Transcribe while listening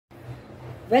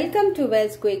Welcome to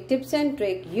Wells Quick Tips and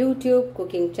Trick YouTube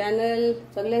cooking channel.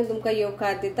 सगळ्यांक तुमका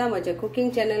येवकार दिता माझ्या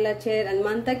cooking channelaचेर आणि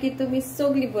मानता की तुम्ही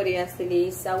सगळी बरी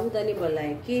आसतली साऊद आणि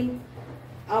भलायकीन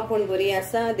आपण बरी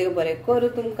आसा देव बरे करू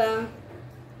तुमका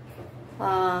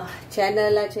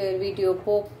चॅनलाचेर व्हिडिओ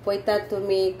पळयतात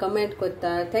तुम्ही कमेंट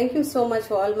करता thank you so much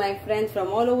for all my friends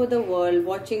from all over the world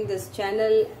watching this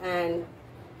channel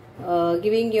and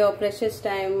giving your precious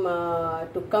time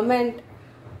to comment.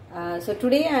 So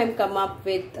today I am come up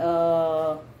with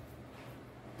a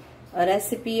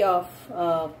recipe of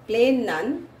plain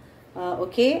naan,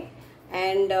 okay,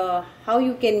 and how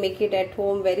you can make it at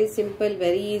home. Very simple,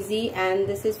 very easy. And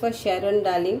this is for Sharon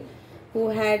darling, who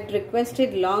had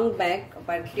requested long back,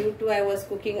 but due to I was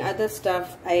cooking other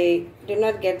stuff, I did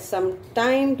not get some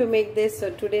time to make this.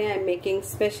 So today I am making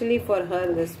specially for her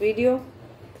this video.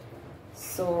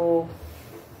 So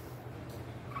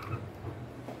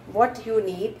what you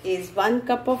need is 1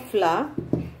 cup of flour.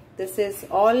 This is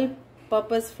all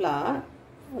purpose flour,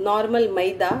 normal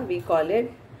maida we call it.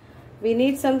 We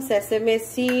need some sesame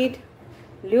seed,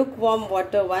 lukewarm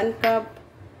water 1 cup,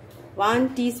 1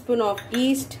 teaspoon of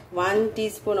yeast, 1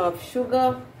 teaspoon of sugar,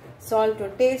 salt to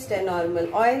taste and normal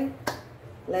oil.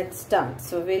 Let's start.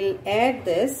 So we'll add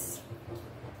this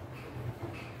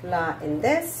flour in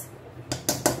this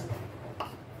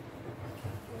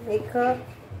maker.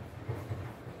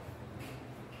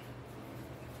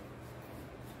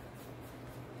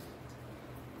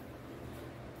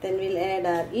 Then we'll add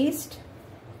our yeast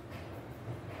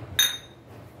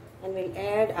and we'll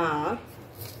add our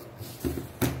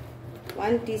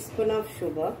 1 teaspoon of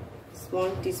sugar, small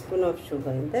teaspoon of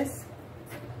sugar in this.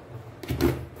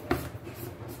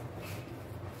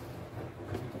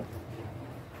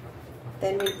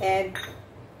 Then we'll add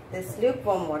this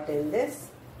lukewarm water in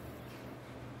this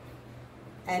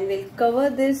and we'll cover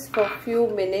this for few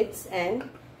minutes and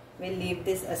we'll leave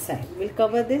this aside. We'll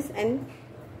cover this and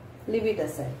leave it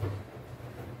aside.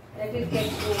 Let it get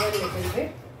over a little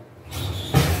bit.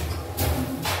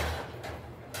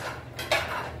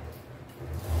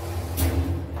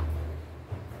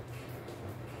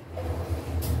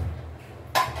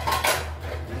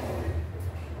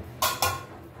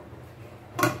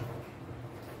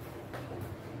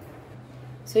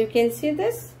 So you can see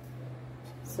this.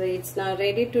 So it's now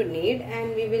ready to knead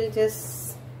and we will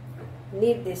just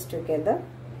knead this together.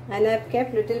 And I've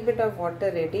kept little bit of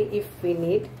water ready if we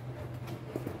need.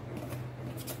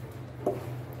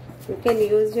 You can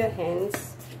use your hands.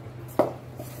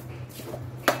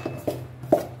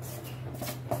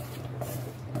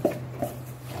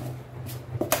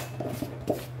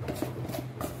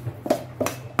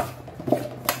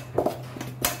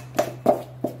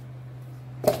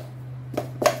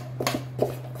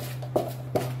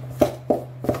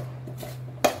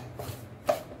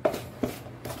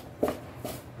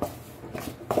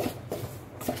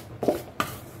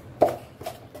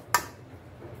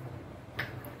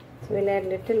 We'll add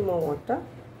little more water.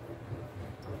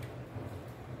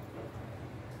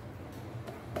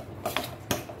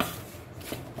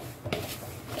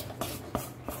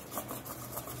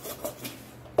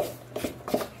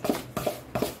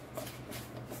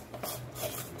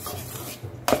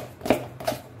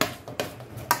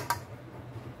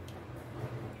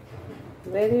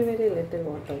 Very little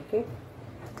water, okay?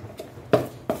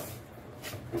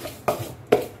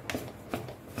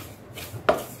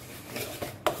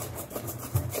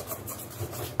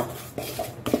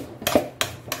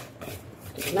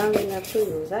 Now we have to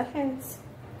use our hands.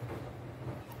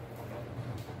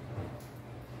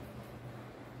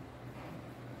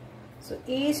 So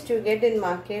yeast you get in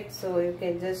market, so you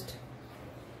can just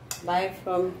buy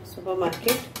from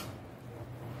supermarket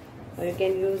or you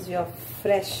can use your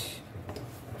fresh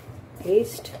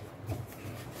yeast.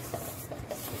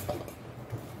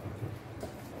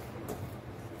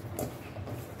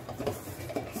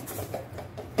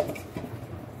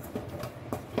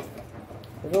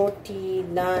 Roti,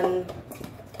 naan,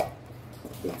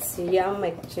 it's yum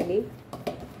actually.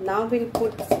 Now we'll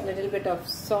put a little bit of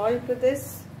salt to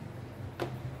this,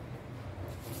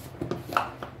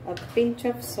 a pinch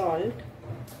of salt,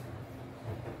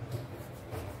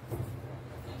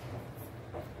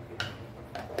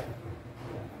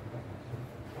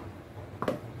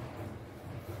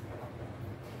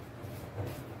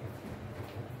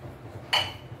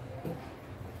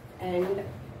 and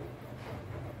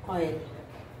oil.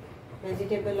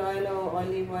 Vegetable oil or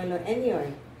olive oil or any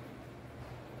oil.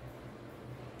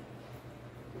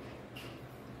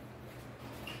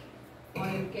 Or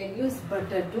you can use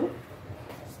butter too.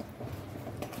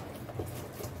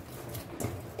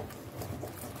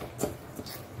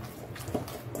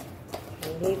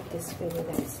 Leave this this very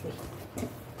nicely.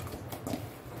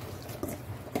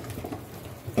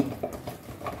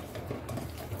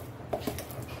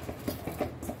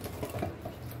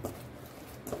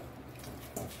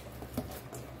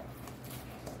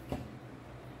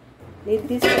 Leave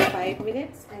this for 5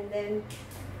 minutes and then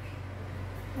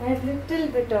add little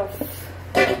bit of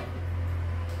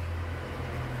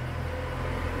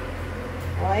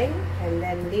oil and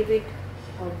then leave it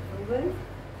on oven.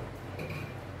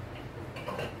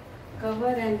 Cover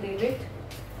and leave it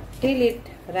till it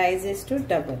rises to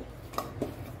double.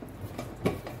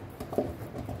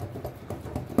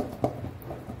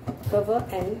 Cover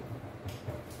and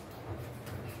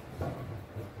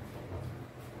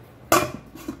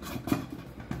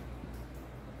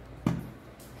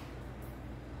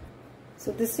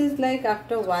so this is like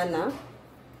after 1 hour.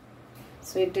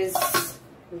 So it is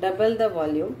double the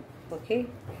volume. Okay,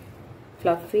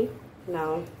 fluffy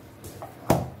now.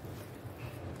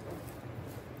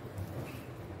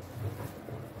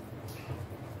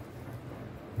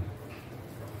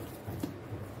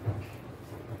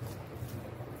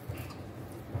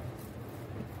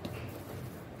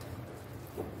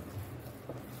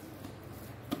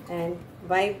 And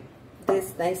wipe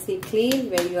this nicely clean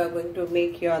where you are going to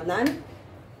make your naan.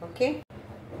 Okay,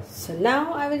 so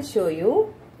now I will show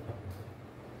you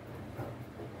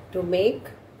to make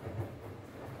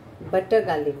butter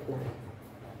garlic naan.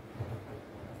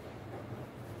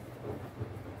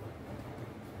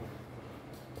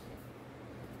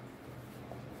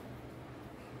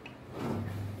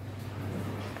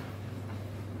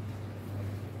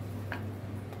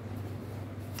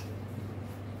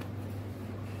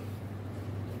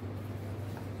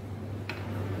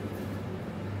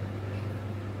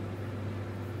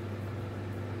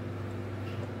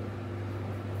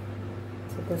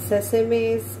 The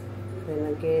sesame, then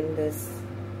again this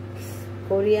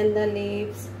coriander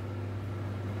leaves,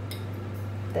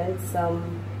 then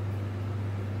some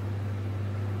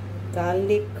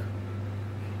garlic,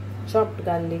 chopped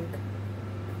garlic,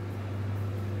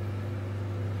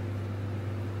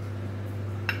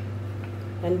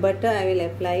 and butter I will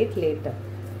apply it later.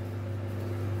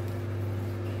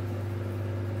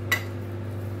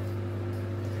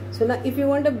 So now if you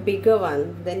want a bigger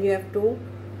one, then you have to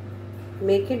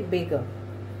make it bigger.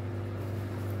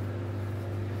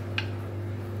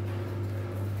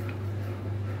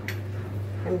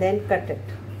 And then cut it.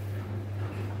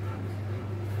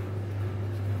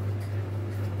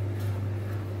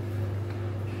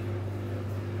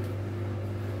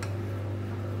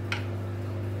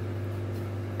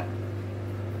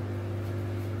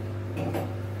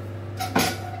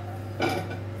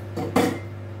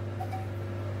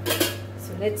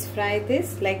 Let's fry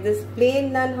this like this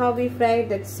plain naan how we fried,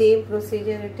 that same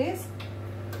procedure it is.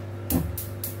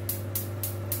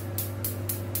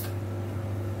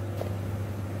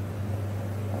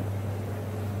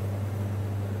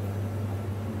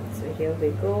 So here we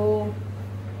go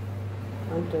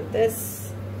onto this.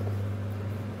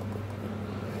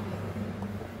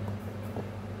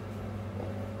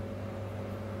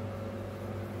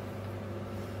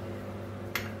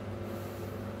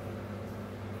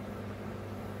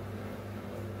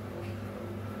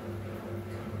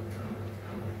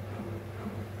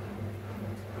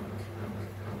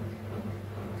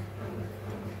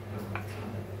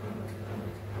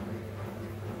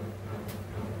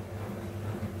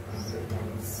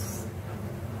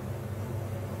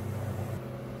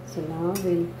 So now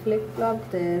we'll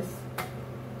flip-flop this.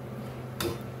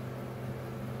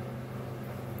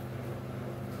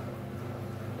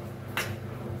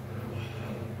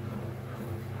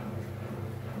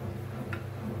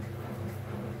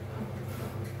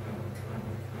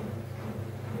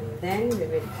 And then we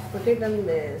will put it on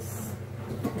this.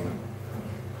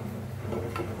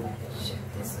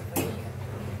 Shift this over here.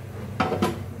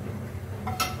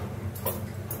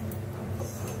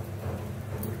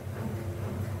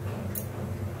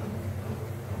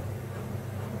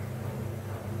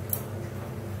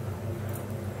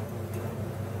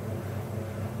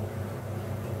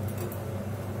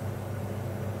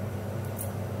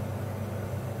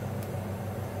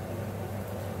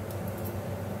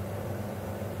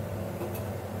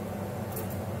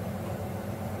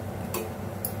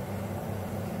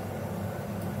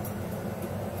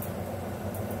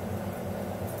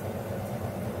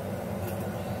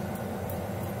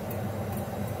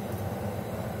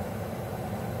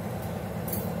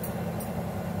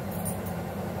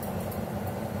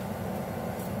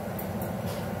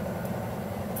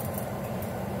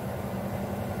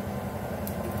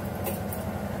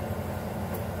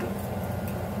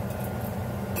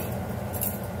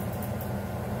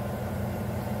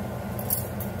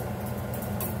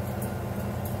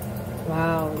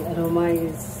 Wow, the aroma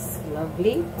is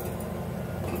lovely.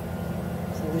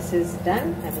 So this is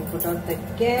done. I will put out the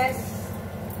gas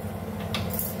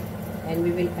and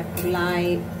we will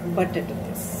apply butter to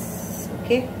this.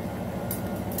 Okay.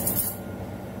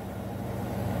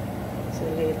 So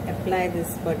we will apply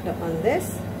this butter on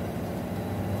this.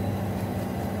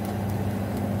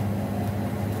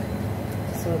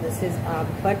 So this is our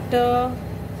butter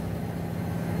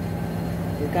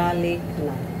garlic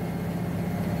naan.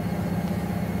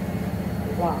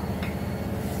 Wow.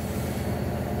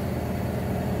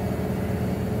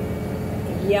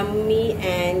 Yummy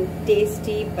and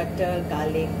tasty butter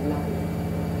garlic naan.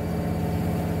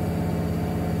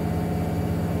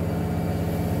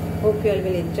 Hope you all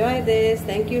will enjoy this.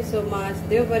 Thank you so much.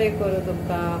 Dev bare koru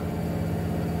tumka.